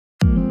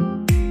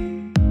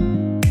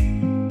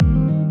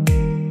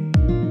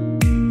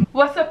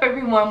What's up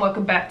everyone,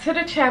 welcome back to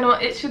the channel.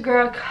 It's your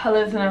girl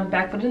Colors and I'm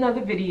back with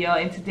another video,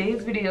 and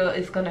today's video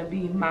is gonna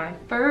be my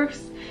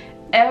first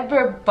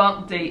ever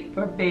bump date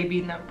for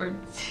baby number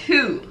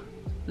 2.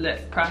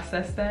 Let's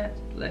process that.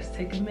 Let's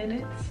take a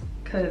minute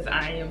because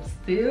I am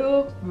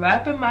still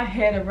wrapping my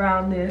head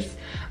around this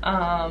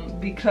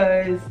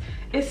because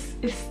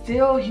it's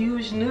still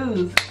huge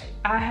news.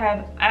 I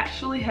have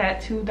actually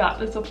had 2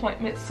 doctor's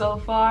appointments so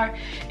far,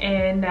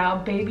 and now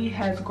baby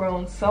has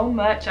grown so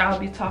much. I'll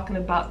be talking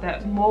about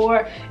that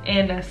more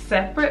in a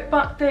separate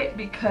bump date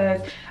because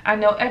I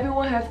know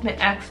everyone has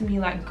been asking me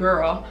like,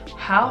 girl,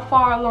 how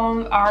far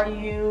along are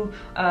you?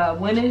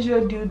 When is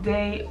your due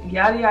date?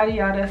 Yada yada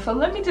yada. So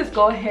let me just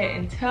go ahead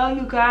and tell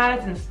you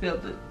guys and spill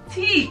the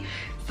tea.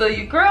 So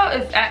your girl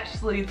is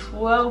actually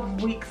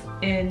 12 weeks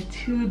and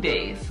 2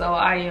 days. So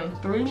I am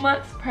 3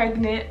 months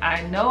pregnant.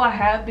 I know I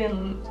have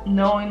been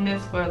knowing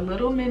this for a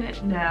little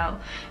minute now,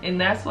 and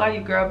that's why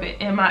your girl been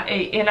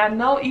MIA. And I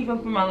know even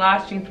from my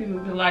live stream, people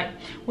be like,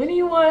 when do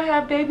you want to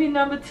have baby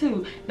number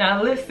 2?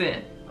 Now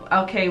listen,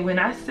 okay, when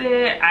I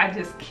said I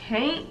just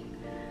can't,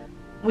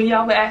 when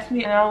y'all would ask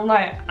me and I'm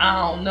like,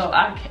 I don't know,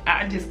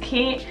 I just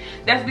can't,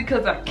 that's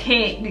because I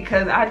can't,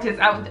 because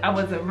I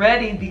wasn't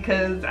ready,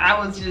 because I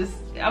was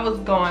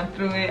going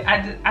through it.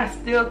 I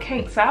still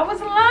can't. So I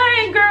wasn't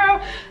lying,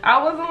 girl.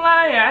 I wasn't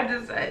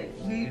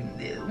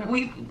lying.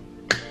 We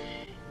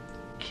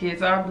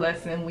kids are a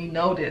blessing, we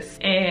know this.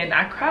 And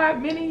I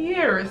cried many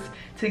years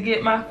to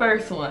get my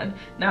first one.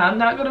 Now I'm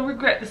not gonna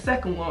regret the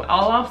second one.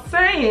 All I'm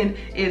saying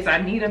is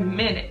I need a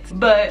minute,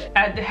 but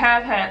I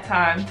have had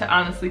time to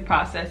honestly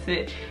process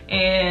it,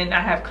 and I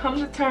have come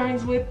to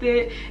terms with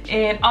it.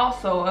 And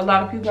also a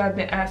lot of people have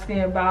been asking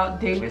about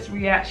David's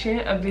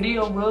reaction. A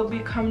video will be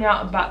coming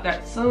out about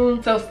that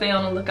soon, so stay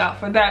on the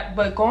lookout for that.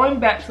 But going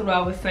back to what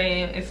I was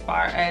saying as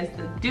far as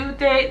the due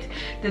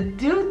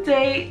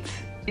date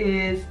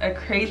is a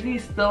crazy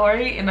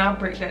story, and I'll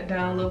break that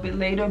down a little bit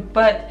later.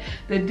 But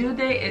the due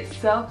date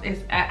itself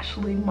is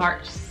actually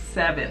March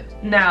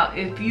 7th. Now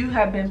if you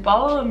have been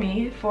following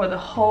me for the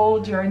whole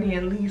journey,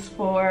 at least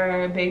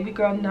for baby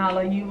girl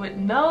Nala, you would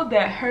know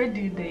that her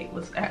due date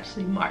was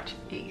actually March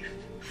 8th.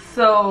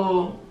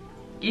 So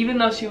even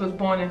though she was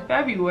born in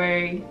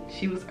February,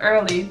 she was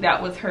early, that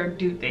was her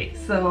due date.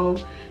 So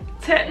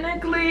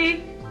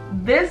technically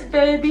this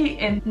baby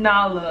and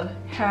Nala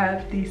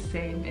have the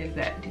same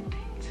exact due date.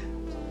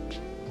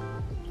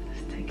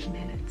 A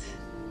minute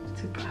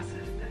to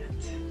process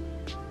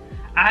that.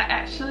 I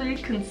actually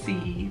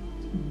conceived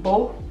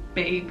both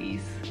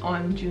babies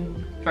on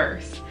June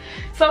 1st.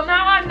 So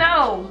now I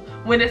know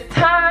when it's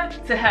time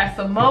to have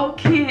some more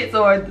kids,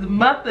 or the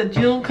month of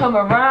June come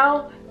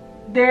around,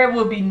 there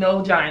will be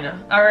no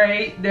gina, all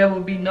right? There will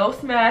be no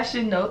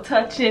smashing, no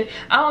touching.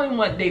 I don't even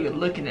want David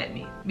looking at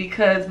me,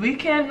 because we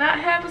cannot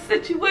have a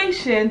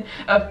situation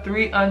of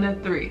 3 under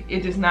 3.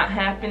 It's just not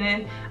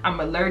happening.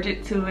 I'm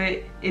allergic to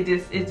it. It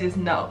just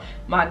no.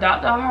 My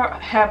doctor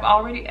have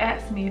already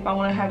asked me if I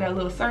want to have that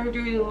little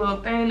surgery, the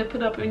little thing to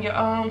put up in your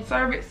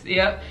cervix.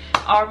 Yep,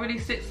 already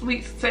 6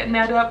 weeks setting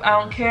that up. I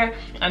don't care.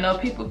 I know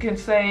people can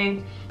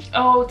say,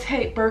 oh,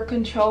 take birth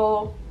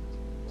control.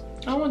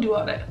 I don't want to do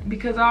all that,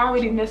 because I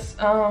already mess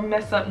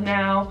up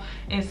now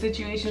in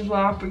situations where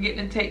I'm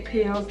forgetting to take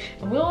pills,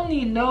 and we don't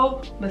need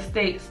no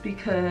mistakes,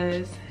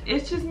 because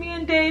it's just me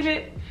and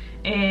David,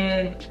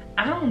 and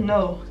I don't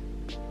know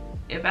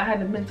if I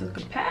had the mental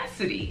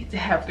capacity to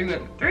have 3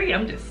 under 3.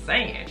 I'm just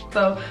saying.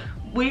 So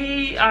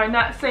we are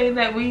not saying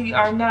that we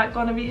are not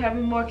going to be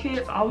having more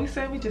kids. All we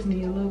say, we just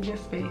need a little bit of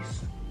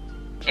space.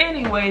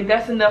 Anyway,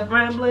 that's enough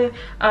rambling.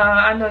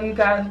 I know you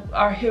guys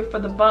are here for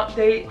the bump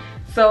date.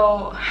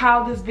 So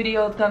how this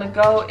video is gonna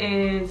go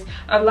is,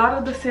 a lot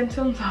of the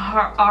symptoms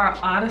are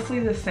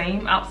honestly the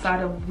same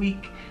outside of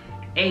week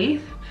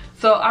 8.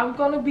 So I'm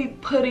gonna be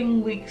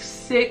putting week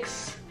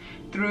 6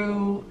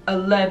 through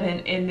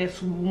 11 in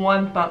this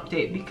one bump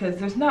date, because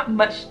there's not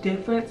much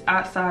difference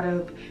outside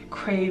of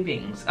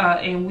cravings.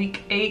 In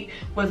week 8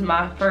 was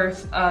my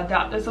first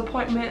doctor's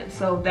appointment,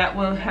 so that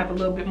one have a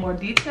little bit more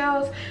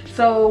details.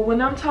 So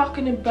when I'm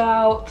talking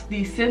about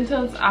the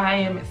symptoms I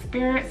am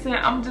experiencing,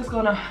 I'm just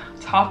gonna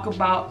talk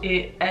about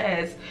it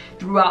as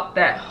throughout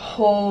that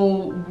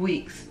whole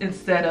weeks,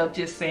 instead of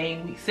just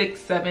saying week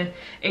 6, 7,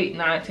 8,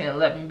 9, 10,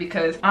 11,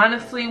 because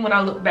honestly when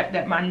I look back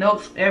at my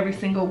notes every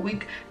single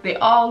week, they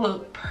all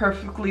look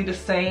perfectly the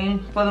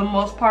same for the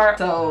most part.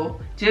 So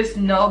just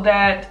know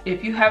that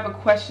if you have a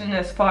question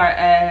as far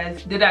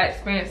as did I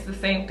experience the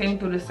same thing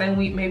through the same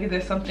week, maybe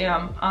there's something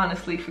I'm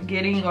honestly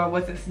forgetting or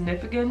wasn't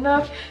significant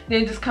enough,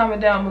 then just comment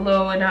down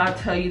below and I'll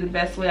tell you the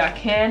best way I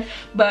can.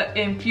 But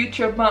in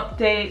future bump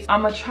dates,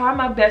 I'm gonna try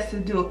my best to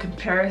do a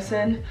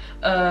comparison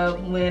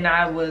of when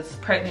I was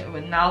pregnant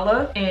with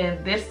Nala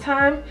and this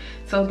time,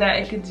 so that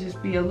it could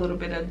just be a little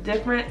bit of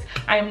difference.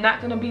 I am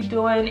not gonna be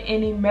doing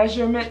any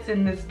measurements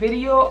in this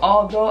video,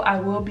 although I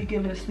will be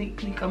giving a sneak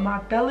peek of my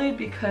belly,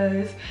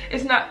 because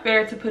it's not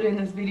fair to put in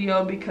this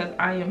video because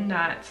I am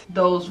not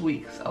those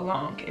weeks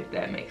along, if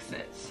that makes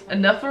sense.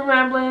 Enough of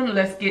rambling,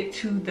 let's get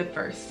to the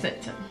first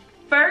symptom.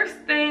 First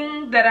thing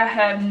thing that I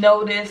have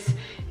noticed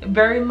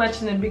very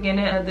much in the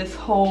beginning of this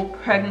whole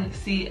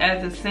pregnancy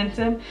as a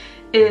symptom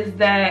is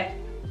that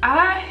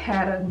I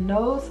had a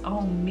nose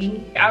on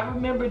me. I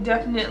remember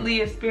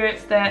definitely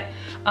experienced that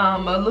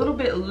a little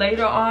bit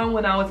later on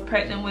when I was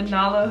pregnant with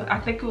Nala. I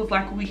think it was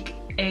like week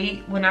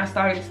 8 when I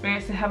started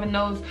experiencing having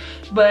nose.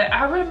 But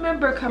I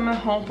remember coming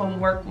home from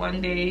work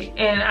one day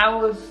and I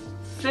was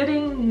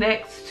sitting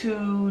next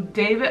to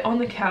David on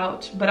the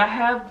couch, but I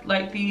have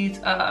like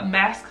these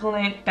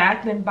masculine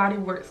Bath and Body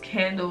Works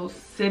candles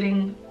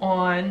sitting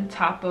on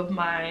top of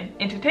my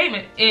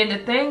entertainment. And the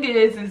thing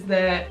is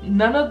that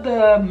none of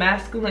the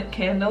masculine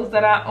candles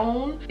that I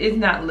own is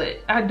not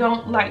lit. I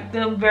don't like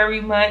them very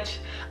much.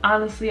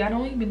 Honestly, I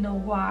don't even know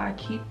why I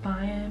keep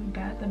buying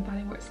Bath and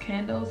Body Works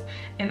candles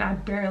and I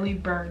barely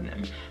burn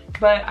them.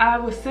 But I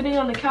was sitting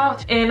on the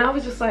couch and I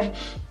was just like,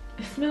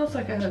 it smells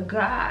like a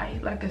guy,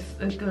 like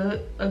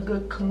a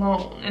good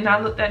cologne. And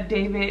I looked at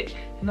David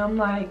and I'm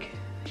like,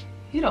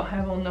 he don't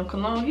have on no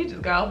cologne, he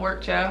just got off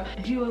work, child.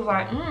 And he was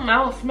like, I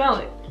don't smell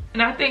it.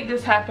 And I think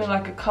this happened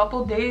like a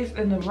couple days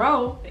in a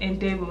row, and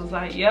David was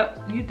like, yep,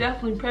 you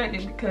definitely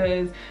pregnant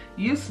because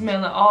you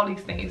smelling all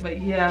these things.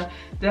 But yeah,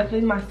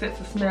 definitely my sense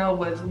of smell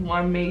was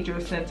one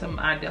major symptom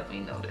I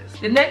definitely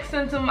noticed. The next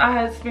symptom I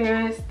had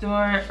experienced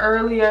during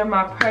earlier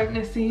my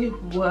pregnancy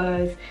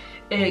was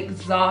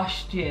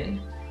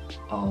exhaustion.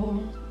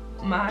 Oh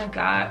my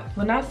God,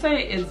 when I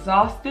say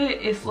exhausted,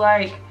 it's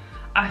like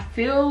I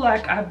feel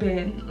like I've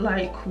been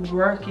like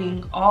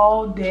working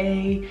all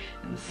day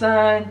in the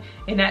sun,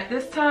 and at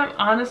this time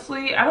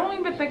honestly I don't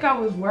even think I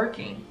was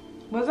working.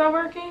 Was I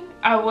working?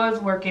 I was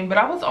working, but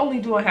I was only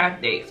doing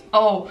half days.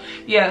 Oh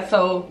yeah,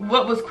 so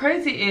what was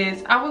crazy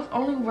is I was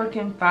only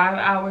working 5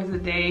 hours a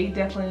day.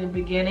 Definitely in the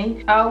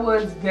beginning I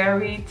was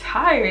very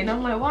tired and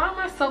I'm like, why am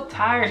I so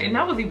tired? And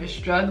I was even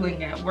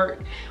struggling at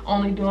work,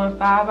 only doing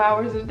 5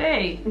 hours a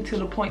day, to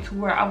the point to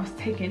where I was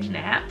taking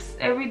naps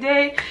every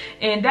day.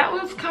 And that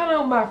was kind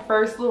of my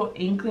first little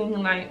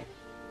inkling, like,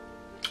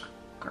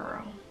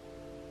 girl,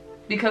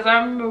 because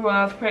I remember when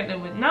I was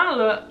pregnant with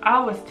Nala,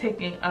 I was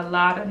taking a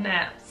lot of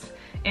naps.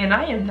 And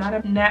I am not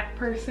a nap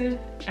person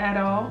at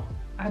all.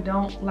 I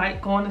don't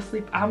like going to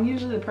sleep. I'm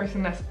usually the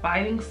person that's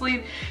fighting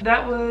sleep.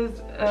 That was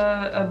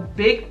a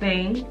big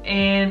thing.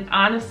 And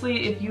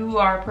honestly, if you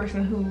are a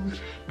person who's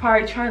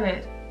probably trying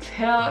to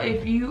tell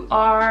if you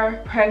are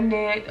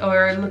pregnant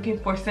or looking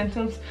for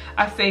symptoms,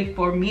 I say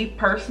for me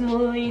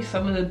personally,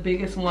 some of the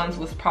biggest ones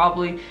was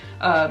probably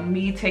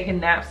me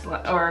taking naps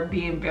or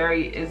being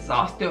very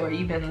exhausted or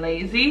even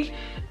lazy.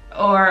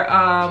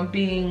 Or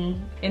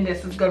being, and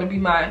this is gonna be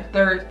my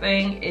third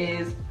thing,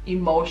 is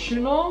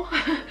emotional.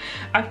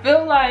 I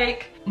feel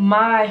like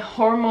my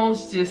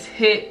hormones just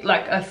hit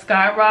like a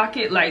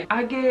skyrocket. Like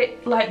I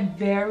get like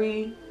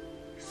very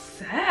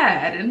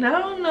sad and I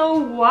don't know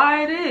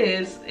why it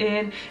is.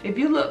 And if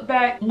you look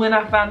back when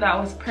I found out I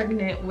was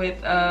pregnant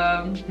with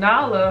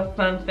Nala,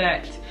 fun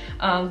fact,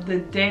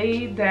 the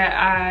day that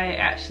I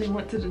actually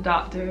went to the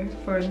doctor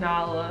for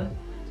Nala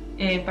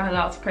and found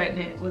out I was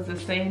pregnant was the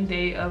same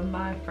day of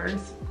my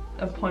first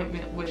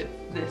appointment with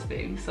this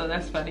baby. So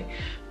that's funny.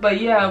 But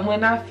yeah,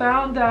 when I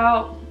found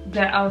out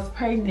that I was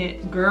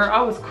pregnant, girl,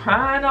 I was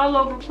crying all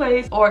over the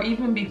place. Or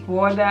even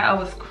before that, I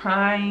was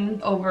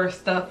crying over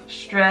stuff,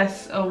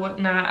 stress or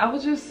whatnot. I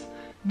was just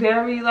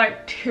very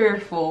like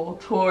tearful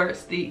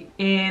towards the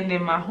end,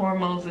 and my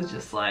hormones are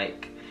just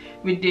like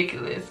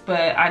ridiculous.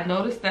 But I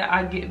noticed that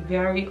I get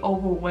very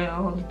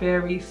overwhelmed,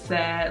 very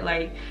sad,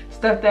 like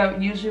stuff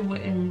that usually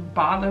wouldn't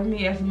bother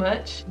me as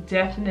much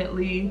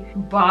definitely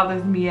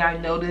bothers me. I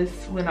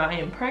notice when I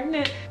am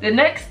pregnant. The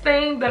next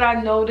thing that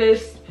I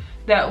noticed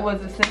that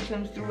was the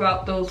symptoms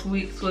throughout those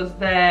weeks was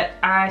that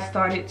I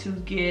started to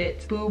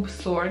get boob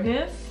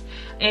soreness,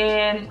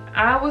 and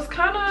I was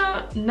kind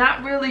of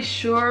not really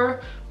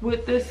sure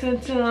with this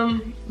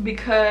symptom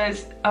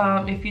because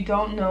if you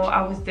don't know,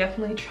 I was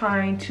definitely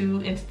trying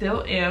to, and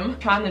still am,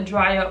 trying to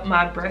dry up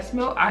my breast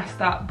milk. I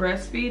stopped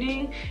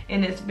breastfeeding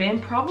and it's been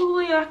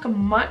probably like a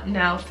month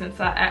now since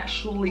I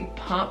actually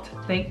pumped,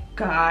 thank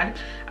God.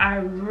 I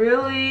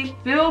really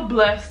feel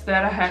blessed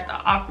that I had the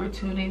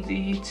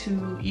opportunity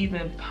to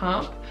even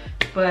pump,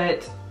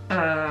 but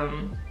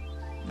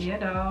yeah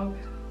dog,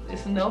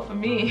 it's a no for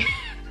me.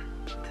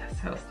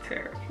 That was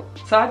terrible.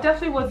 So I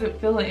definitely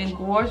wasn't feeling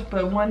engorged,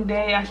 but one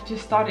day I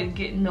just started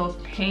getting those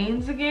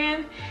pains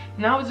again,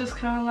 and I was just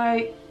kind of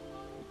like,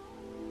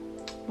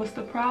 what's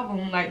the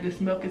problem? Like, this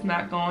milk is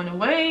not going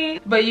away.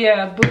 But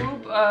yeah,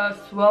 boob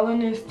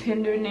swellingness,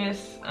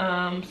 tenderness,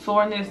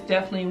 soreness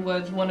definitely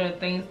was one of the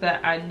things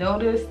that I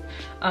noticed.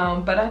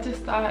 But I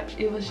just thought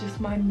it was just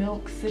my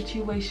milk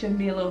situation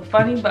being a little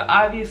funny. But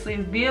obviously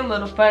it's being a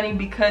little funny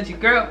because your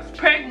girl was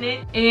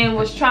pregnant and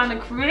was trying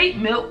to create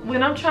milk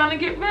when I'm trying to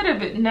get rid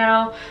of it.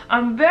 Now,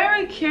 I'm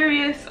very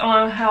curious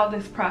on how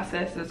this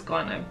process is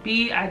going to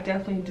be. I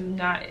definitely do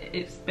not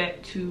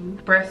expect to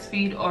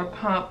breastfeed or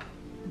pump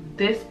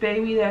this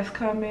baby that's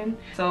coming.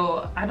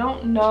 So I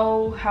don't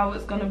know how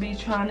it's gonna be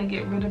trying to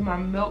get rid of my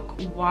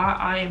milk while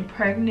I am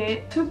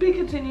pregnant. To be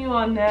continued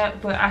on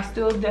that, but I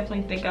still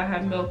definitely think I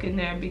have milk in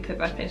there because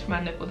I pinched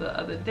my nipple the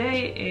other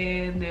day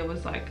and there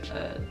was like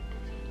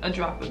a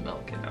drop of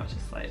milk, and I was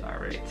just like, all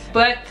right.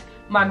 But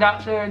my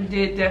doctor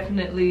did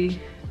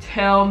definitely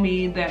tell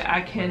me that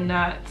I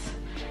cannot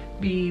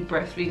be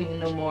breastfeeding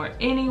no more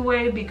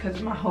anyway because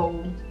of my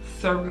whole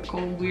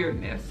cervical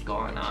weirdness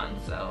going on.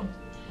 So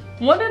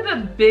one of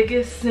the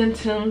biggest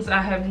symptoms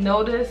I have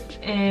noticed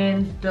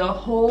in the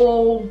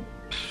whole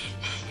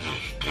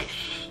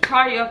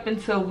probably up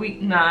until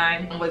week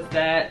 9 was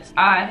that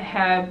I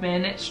have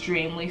been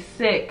extremely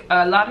sick.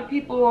 A lot of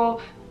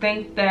people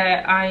think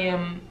that I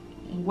am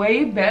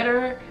way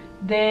better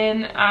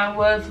than I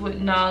was with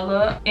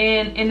Nala,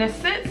 and in a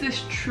sense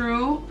it's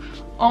true,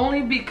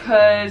 only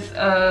because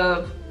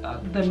of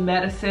the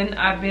medicine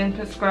I've been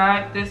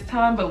prescribed this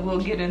time, but we'll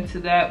get into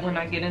that when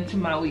I get into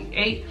my week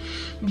 8.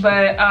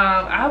 But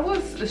I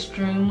was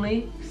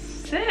extremely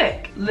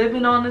sick,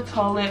 living on the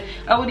toilet.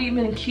 I would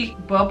even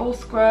keep bubble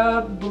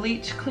scrub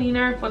bleach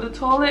cleaner for the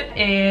toilet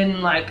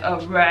and like a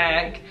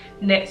rag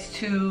next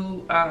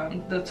to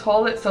the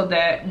toilet, so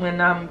that when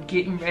I'm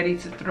getting ready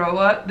to throw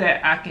up,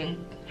 that I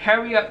can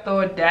hurry up,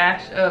 throw a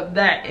dash of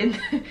that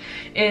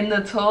in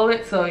the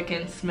toilet so it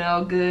can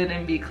smell good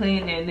and be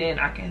clean, and then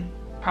I can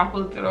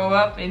properly throw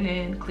up and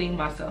then clean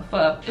myself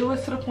up. It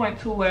was to the point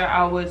to where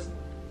I was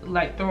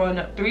like throwing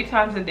up 3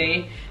 times a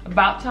day.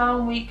 About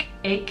time week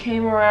 8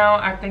 came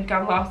around, I think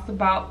I lost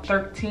about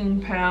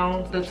 13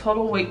 pounds. The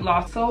total weight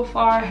loss so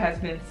far has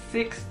been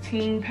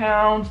 16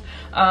 pounds.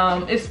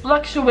 It's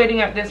fluctuating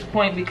at this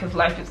point because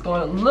life is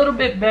going a little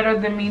bit better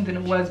than me than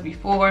it was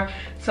before.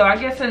 So I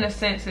guess in a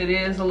sense it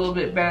is a little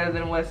bit better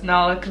than West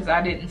Nala, because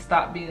I didn't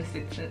stop being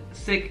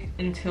sick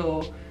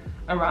until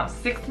around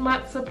 6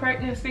 months of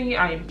pregnancy.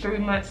 I am 3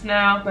 months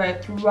now,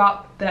 but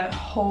throughout that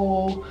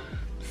whole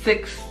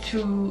 6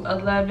 to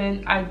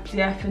 11, I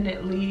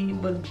definitely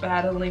was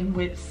battling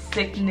with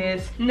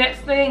sickness.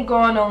 Next thing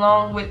going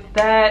along with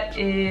that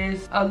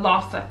is a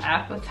loss of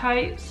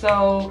appetite.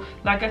 So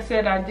like I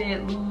said, I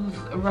did lose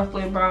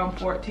roughly around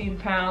 14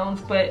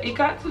 pounds, but it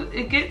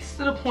gets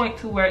to the point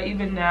to where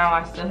even now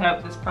I still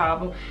have this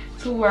problem,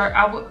 to where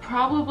I would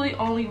probably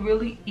only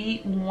really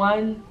eat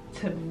 1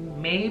 to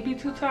maybe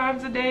 2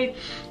 times a day.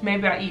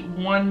 Maybe I eat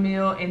 1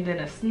 meal and then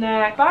a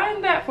snack.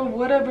 Find that for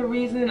whatever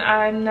reason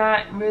I'm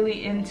not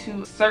really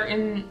into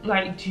certain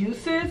like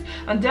juices.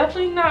 I'm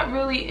definitely not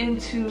really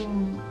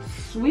into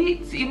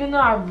sweets, even though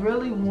I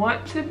really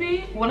want to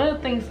be. One of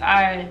the things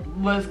I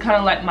was kind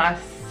of like my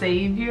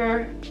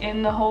savior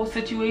in the whole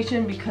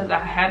situation, because I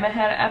haven't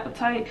had an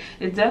appetite,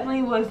 it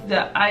definitely was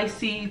the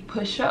icy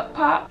push-up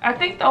pop. I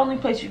think the only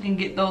place you can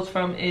get those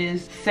from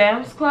is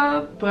Sam's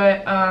Club,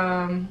 but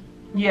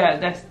yeah,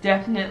 that's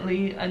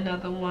definitely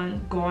another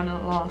one going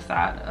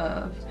alongside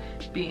of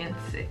being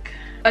sick.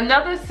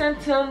 Another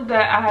symptom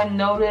that I had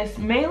noticed,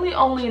 mainly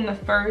only in the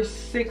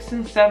first 6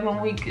 and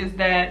 7 weeks, is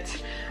that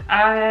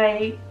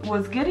I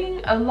was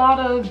getting a lot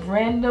of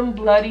random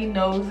bloody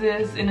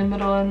noses in the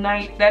middle of the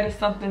night. That is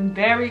something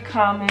very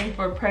common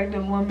for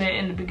pregnant women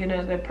in the beginning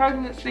of their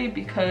pregnancy,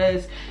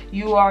 because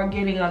you are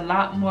getting a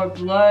lot more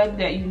blood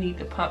that you need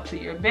to pump to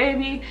your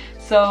baby.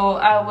 So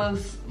I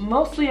was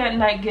mostly at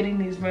night getting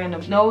these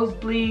random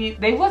nosebleeds.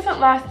 They wasn't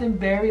lasting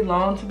very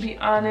long, to be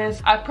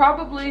honest. I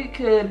probably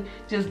could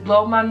just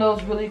blow my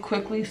nose really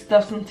quickly,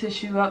 stuff some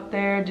tissue up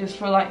there just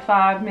for like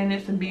 5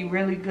 minutes and be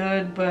really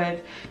good,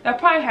 but that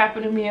probably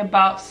happened to me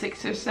about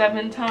 6 or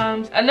 7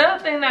 times.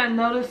 Another thing that I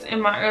noticed in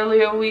my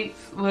earlier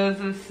weeks was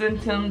a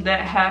symptom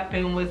that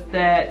happened was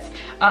that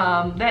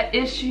that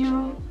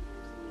issue,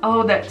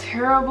 that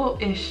terrible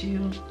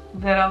issue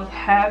that I was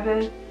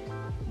having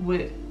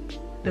with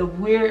the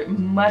weird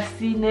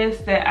mustiness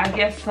that I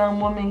guess some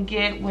women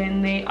get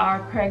when they are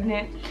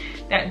pregnant.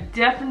 That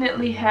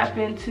definitely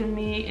happened to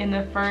me in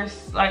the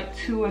first like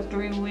 2 or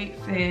 3 weeks,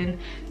 and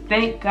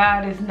thank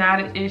God it's not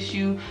an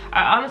issue.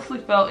 I honestly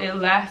felt it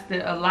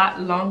lasted a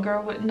lot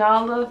longer with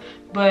Nala,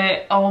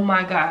 but oh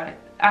my God,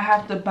 I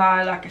have to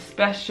buy like a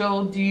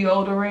special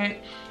deodorant,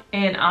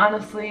 and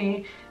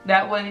honestly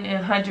that wouldn't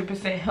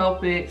 100%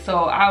 help it.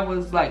 So I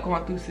was like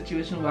going through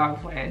situations where I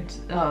was wearing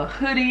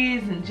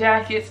hoodies and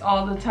jackets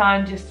all the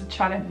time just to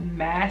try to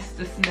mask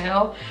the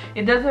smell.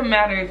 It doesn't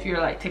matter if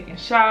you're like taking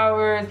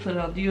showers, putting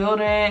on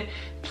deodorant.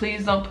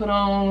 Please don't put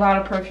on a lot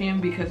of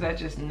perfume, because that's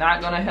just not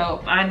gonna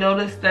help. I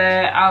noticed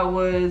that I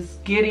was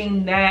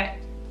getting that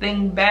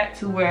thing back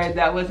to where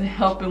that wasn't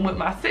helping with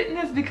my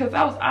sickness, because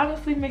I was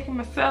honestly making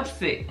myself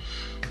sick.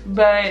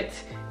 But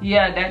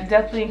yeah, that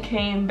definitely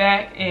came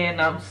back,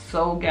 and I'm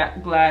so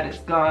glad it's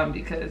gone,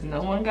 because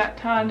no one got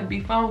time to be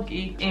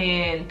funky,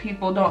 and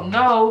people don't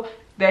know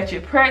that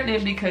you're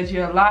pregnant because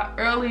you're a lot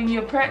early in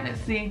your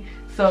pregnancy.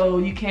 So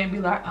you can't be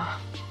like,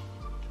 oh,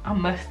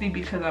 I'm musty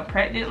because I'm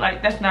pregnant.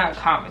 Like, that's not a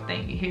common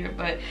thing you hear,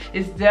 but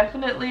it's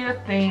definitely a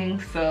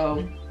thing.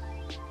 So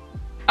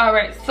All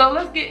right, so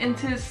let's get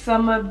into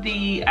some of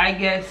the, I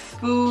guess,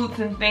 foods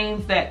and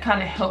things that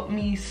kind of help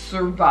me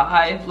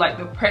survive, like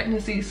the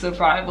pregnancy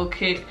survival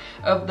kit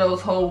of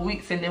those whole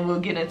weeks, and then we'll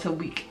get into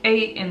week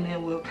 8 and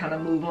then we'll kind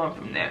of move on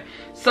from there.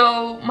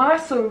 So my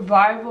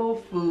survival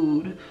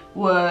food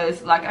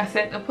was, like I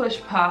said, the push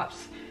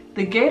pops.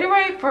 The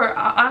Gatorade, for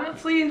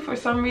honestly, for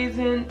some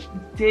reason,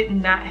 did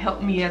not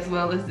help me as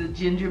well as the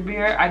ginger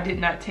beer. I did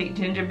not take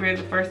ginger beer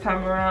the first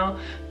time around,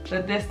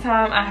 but this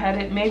time I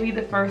had it maybe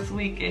the first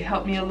week. It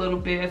helped me a little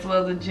bit, as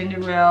well as the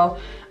ginger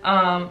ale.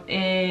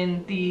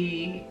 And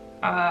the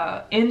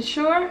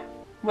Ensure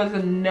was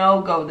a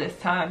no-go this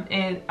time.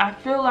 And I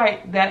feel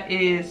like that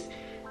is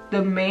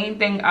the main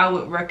thing I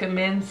would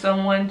recommend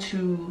someone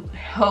to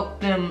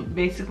help them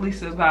basically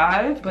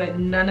survive, but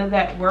none of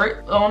that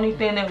worked. The only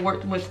thing that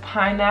worked was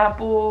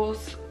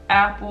pineapples,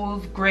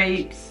 apples,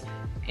 grapes,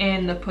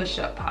 and the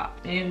push-up pop,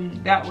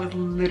 and that was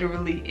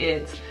literally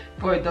it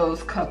for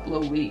those couple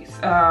of weeks.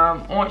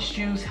 Orange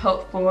juice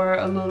helped for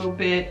a little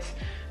bit,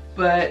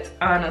 but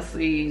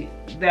honestly,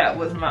 that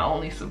was my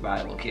only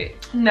survival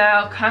kit.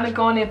 Now, kind of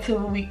going into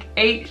week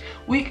 8.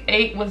 Week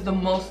 8 was the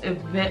most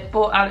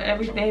eventful out of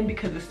everything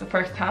because it's the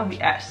first time we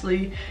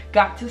actually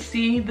got to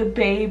see the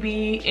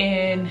baby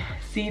and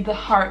see the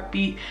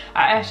heartbeat.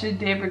 I actually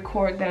did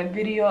record that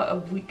video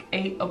of week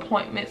 8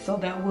 appointment, so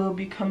that will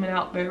be coming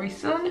out very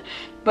soon.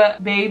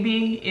 But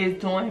baby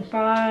is doing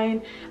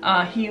fine.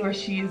 He or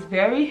she is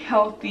very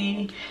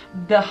healthy.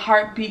 The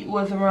heartbeat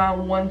was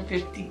around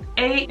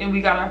 158, and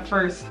we got our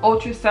first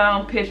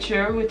ultrasound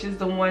picture, which is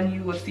the one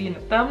you will see in the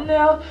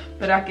thumbnail,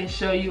 but I can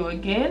show you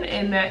again,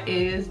 and that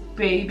is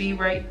baby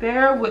right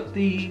there with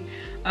the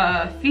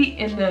feet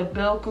in the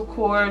umbilical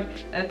cord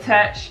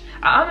attached.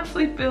 I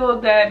honestly feel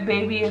that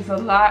baby is a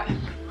lot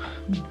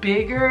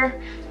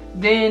bigger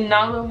than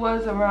Nala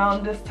was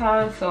around this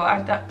time, so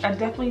I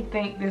definitely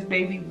think this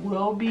baby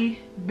will be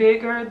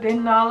bigger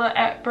than Nala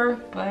at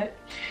birth, but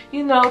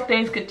you know,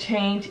 things could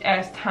change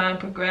as time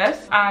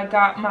progresses. I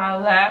got my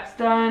labs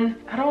done.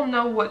 I don't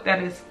know what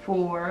that is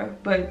for,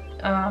 but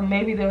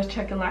maybe they was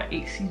checking like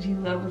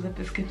HCG levels if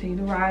it's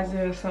continuing to rise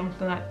or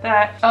something like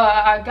that.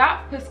 I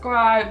got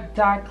prescribed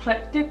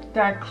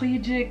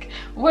diclegic,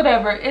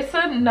 whatever. It's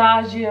a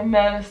nausea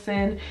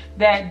medicine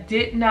that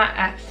did not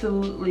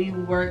absolutely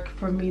work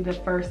for me the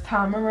first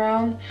time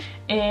around,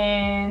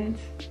 and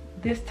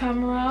this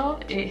time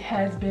around it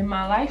has been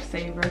my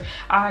lifesaver.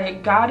 I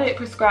got it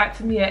prescribed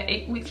to me at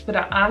 8 weeks, but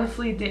I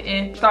honestly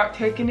didn't start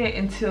taking it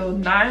until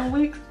 9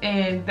 weeks,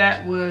 and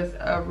that was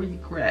a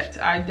regret.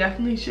 I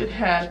definitely should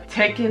have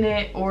taken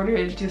it, ordered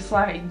it just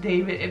like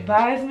David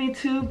advised me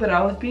to, but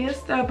I was being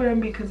stubborn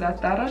because I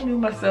thought I knew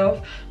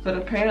myself, but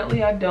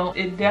apparently I don't.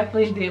 It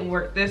definitely didn't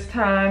work this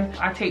time.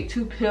 I take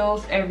 2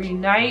 pills every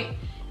night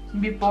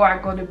before I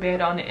go to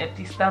bed on an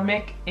empty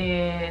stomach,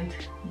 and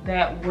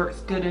that works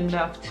good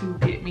enough to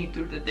get me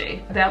through the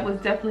day. That was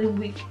definitely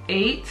week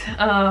 8.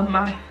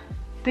 I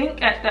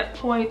think at that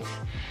point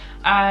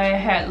I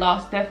had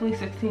lost definitely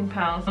 16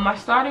 pounds. My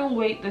starting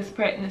weight this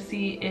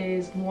pregnancy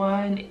is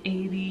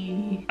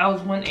 180. I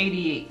was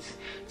 188,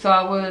 so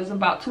I was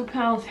about 2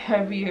 pounds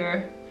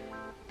heavier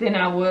than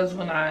I was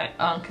when I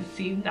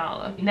conceived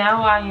Nala.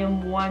 Now I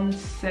am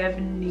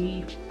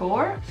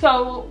 174,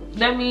 so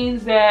that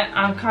means that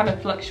I kind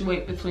of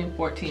fluctuate between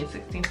 14 and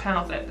 16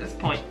 pounds at this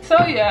point.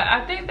 So yeah, I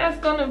think that's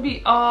gonna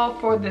be all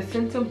for the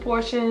symptom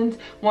portions.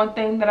 One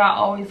thing that I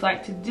always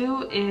like to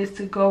do is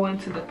to go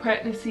into the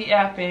pregnancy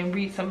app and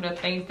read some of the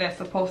things that's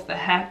supposed to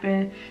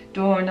happen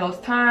during those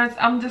times.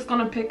 I'm just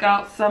gonna pick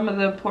out some of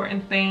the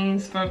important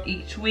things from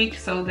each week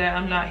so that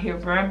I'm not here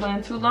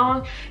rambling too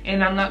long,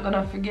 and I'm not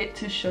gonna forget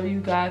to show you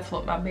guys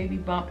what my baby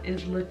bump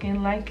is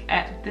looking like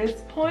at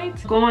this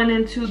point. Going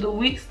into the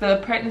weeks, the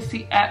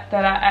pregnancy app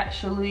that I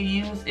actually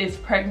use is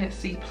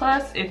Pregnancy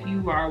Plus, if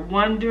you are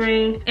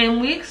wondering.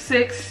 In week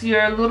 6,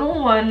 your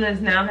little one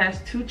now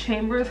has 2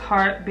 chambers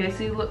heart,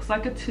 basically looks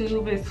like a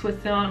tube, is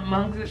twisted on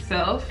amongst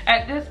itself.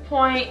 At this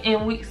point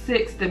in week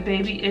 6, the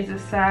baby is the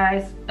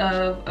size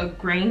of a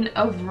grain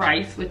of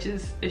rice, which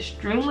is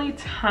extremely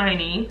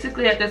tiny.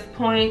 Basically at this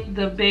point,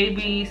 the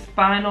baby's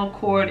spinal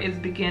cord is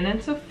beginning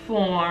to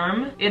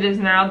form. It is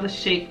now the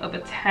shape of a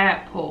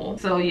tadpole.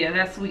 So yeah,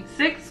 that's week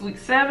 6. Week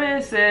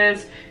 7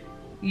 says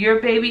your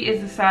baby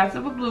is the size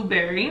of a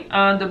blueberry.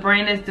 The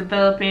brain is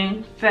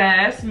developing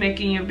fast,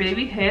 making your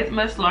baby head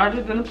much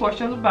larger than a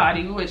portion of the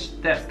body, which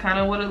that's kind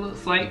of what it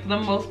looks like for the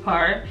most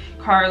part.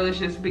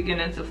 Cartilage is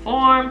beginning to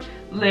form.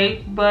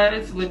 Late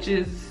buds, which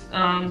is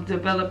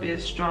developing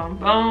strong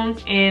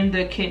bones, and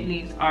the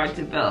kidneys are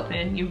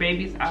developing. Your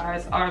baby's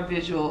eyes are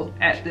visual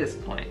at this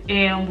point.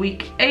 In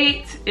week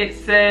 8, it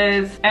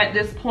says at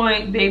this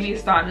point baby is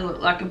starting to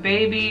look like a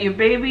baby. Your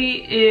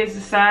baby is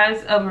the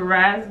size of a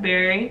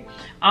raspberry.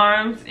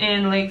 Arms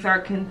and legs are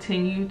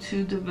continue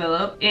to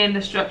develop, and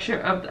the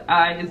structure of the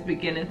eye is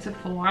beginning to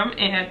form.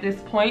 And at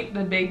this point,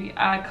 the baby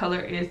eye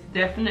color is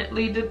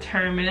definitely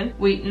determined.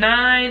 Week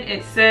 9,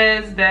 it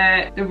says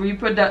that the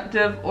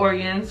reproductive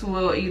organs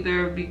will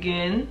either be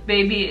begin.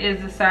 Baby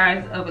is the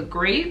size of a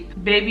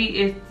grape. Baby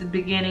is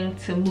beginning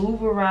to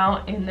move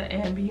around in the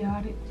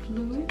amniotic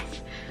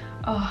fluids.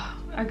 Oh,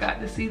 I got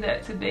to see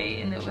that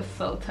today and it was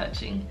so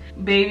touching.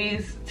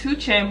 Baby's 2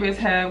 chambers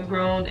have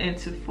grown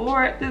into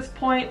 4 at this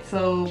point,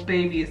 so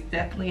babies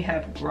definitely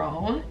have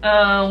grown.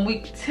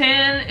 Week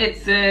 10, it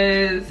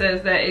says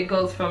that it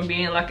goes from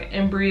being like an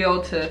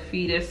embryo to a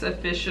fetus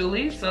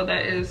officially, so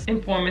that is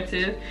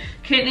informative.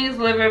 Kidneys,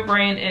 liver,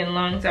 brain, and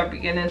lungs are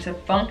beginning to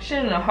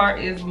function. The heart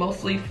is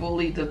mostly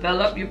fully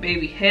developed. Your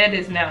baby head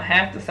is now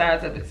half the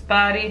size of its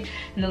body,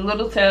 and the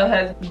little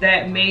tail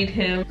that made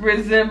him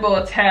resemble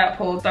a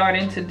tadpole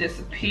starting to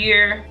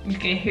disappear. You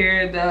can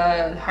hear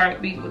the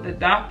heartbeat with the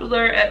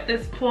Doppler at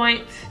this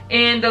point.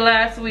 And the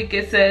last week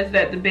it says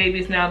that the baby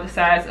is now the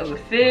size of a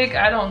fig.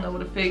 I don't know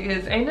what a fig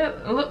is. Don't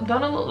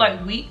it look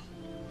like wheat?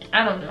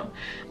 I don't know.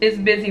 It's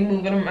busy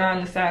moving around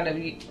inside of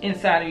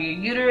your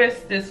uterus.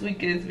 This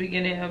week is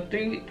beginning of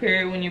 3-week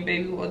period when your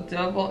baby will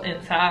double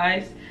in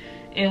size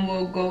and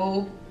will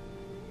go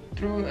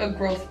through a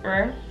growth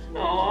spurt.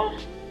 Aww.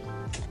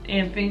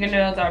 And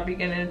fingernails are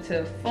beginning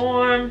to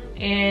form,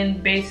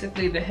 and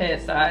basically the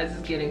head size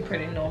is getting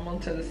pretty normal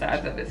to the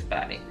size of its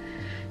body.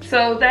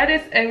 So that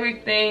is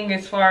everything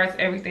as far as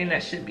everything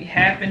that should be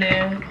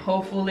happening.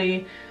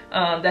 Hopefully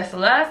that's the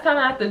last time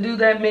I have to do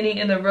that many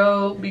in a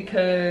row,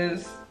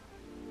 because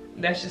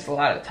that's just a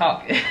lot of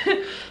talking.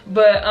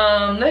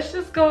 But let's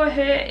just go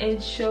ahead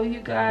and show you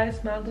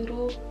guys my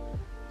little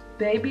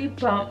baby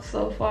bump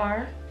so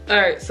far. All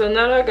right, so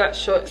now that I got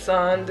shorts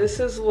on, this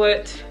is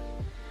what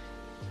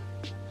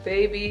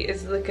baby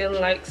is looking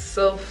like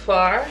so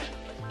far.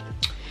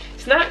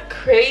 It's not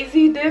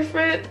crazy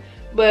different,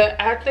 but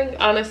I think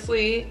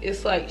honestly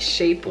it's like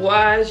shape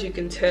wise you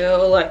can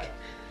tell like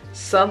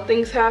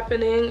something's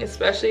happening,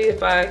 especially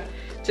if I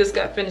just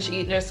got finished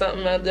eating or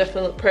something. I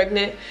definitely look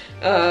pregnant.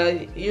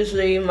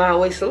 Usually my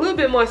waist a little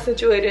bit more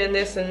accentuated in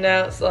this, and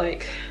now it's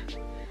like,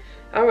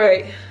 all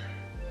right,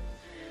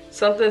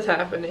 something's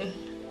happening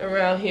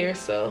around here.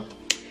 So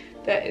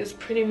that is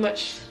pretty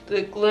much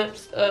the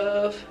glimpse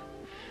of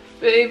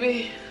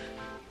baby.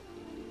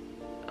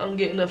 I'm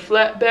getting a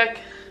flat back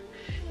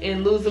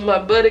and losing my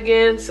butt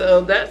again,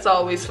 so that's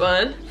always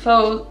fun.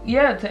 So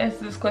yeah, to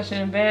answer this question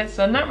in advance,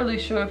 so I'm not really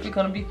sure if we're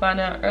going to be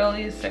finding out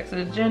early sex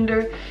or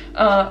gender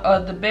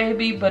of the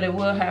baby, but it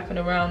will happen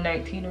around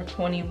 19 or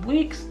 20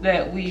 weeks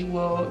that we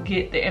will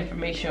get the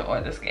information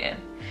or the scan.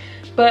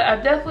 But I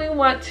definitely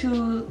want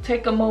to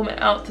take a moment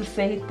out to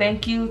say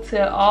thank you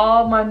to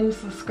all my new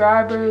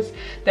subscribers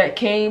that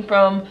came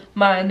from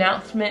my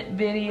announcement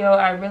video.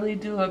 I really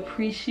do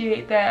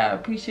appreciate that. I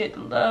appreciate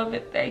the love,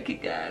 and thank you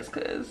guys,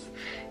 because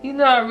you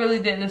know I really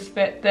didn't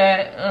expect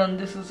that.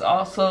 This is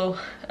also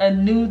a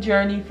new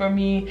journey for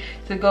me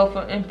to go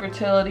from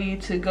infertility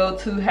to go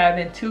to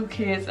having 2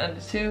 kids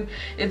under 2.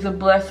 It's a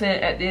blessing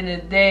at the end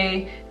of the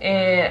day,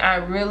 and I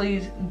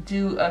really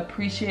do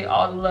appreciate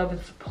all the love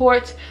and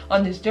support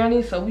on this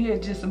journey. So we are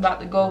just about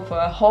to go for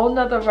a whole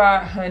nother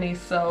ride, honey,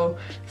 so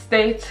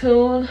stay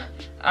tuned.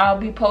 I'll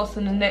be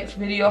posting the next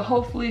video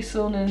hopefully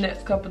soon in the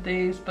next couple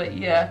days. But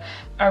yeah,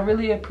 I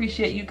really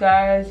appreciate you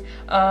guys.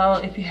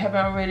 If you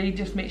haven't already,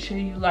 just make sure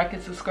you like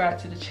and subscribe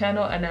to the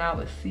channel, and I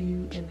will see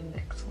you in the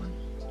next one.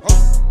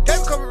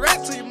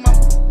 To your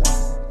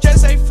mama.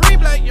 Just say free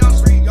black young,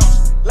 free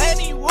young.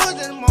 Lady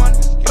Woods in the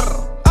morning.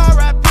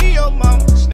 R.I.P. your mama.